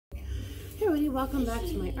everybody, welcome back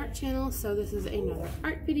to my art channel. So this is another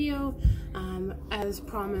art video. As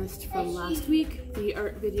promised from last week, the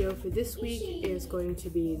art video for this week is going to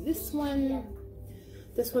be this one.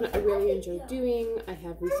 This one I really enjoyed doing. I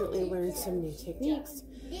have recently learned some new techniques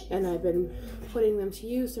and I've been putting them to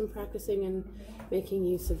use and practicing and making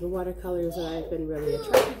use of the watercolors that I've been really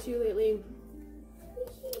attracted to lately.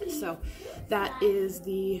 So that is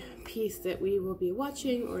the piece that we will be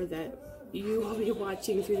watching, or that you will be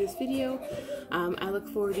watching through this video. I look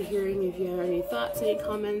forward to hearing if you have any thoughts, any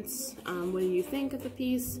comments. What do you think of the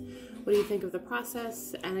piece? What do you think of the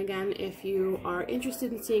process? And again, if you are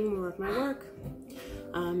interested in seeing more of my work,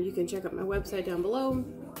 you can check out my website down below,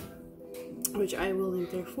 which I will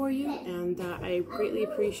link there for you. And I greatly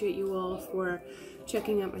appreciate you all for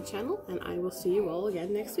checking out my channel, and I will see you all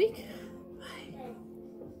again next week.